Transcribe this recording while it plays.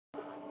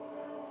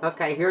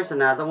Okay, here's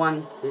another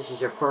one. This is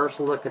your first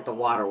look at the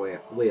water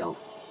wheel.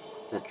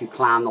 That you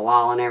climb the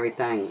wall and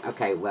everything.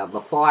 Okay, well,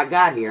 before I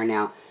got here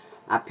now,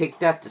 I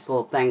picked up this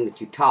little thing that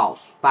you toss,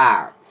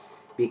 fire.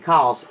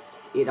 Because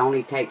it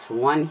only takes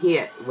one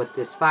hit with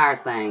this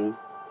fire thing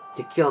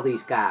to kill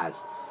these guys.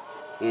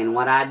 And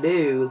what I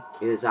do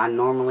is I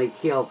normally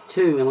kill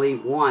two and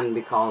leave one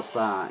because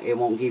it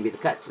won't give you the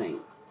cutscene.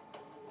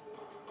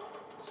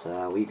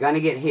 So you're going to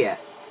get hit.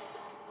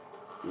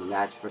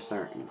 That's for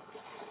certain.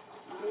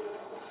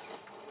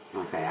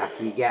 Okay,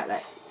 after you get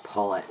that,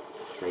 pull it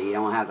so you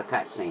don't have the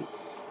cutscene.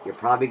 You're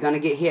probably going to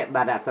get hit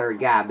by that third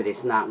guy, but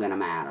it's not going to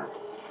matter.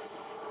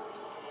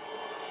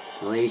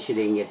 At least you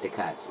didn't get the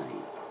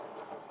cutscene.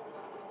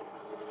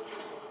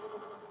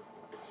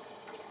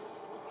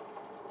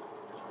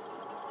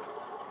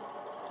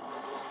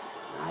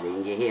 I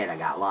didn't get hit, I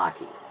got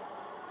lucky.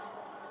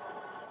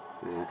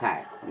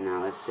 Okay,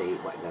 now let's see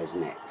what goes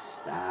next.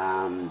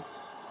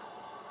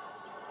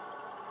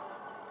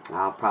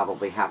 I'll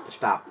probably have to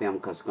stop film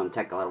because it's going to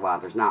take a little while.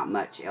 There's not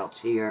much else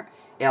here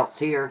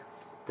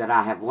that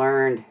I have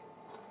learned.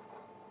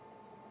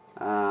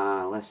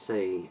 Let's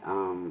see.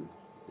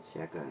 Let's see.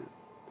 I got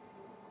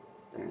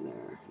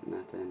there.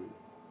 Nothing.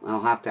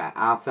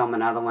 I'll film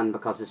another one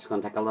because it's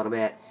going to take a little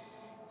bit.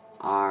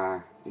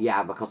 Or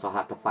yeah, because I'll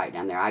have to fight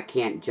down there. I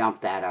can't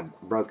jump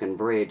that broken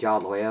bridge all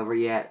the way over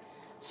yet.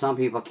 Some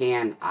people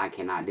can. I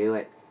cannot do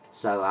it.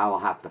 So I will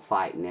have to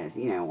fight, and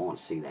I want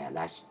to see that.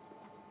 That's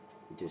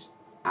just,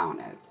 I don't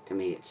know. To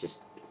me, it's just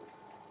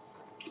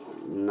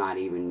not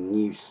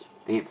even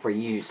for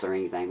use or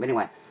anything. But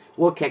anyway,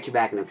 we'll catch you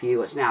back in a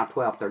few. It's now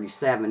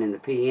 12:37 in the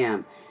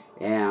p.m.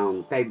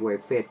 And February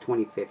 5th,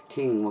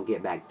 2015, we'll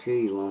get back to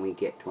you when we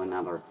get to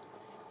another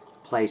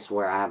place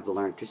where I have to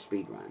learn to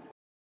speedrun.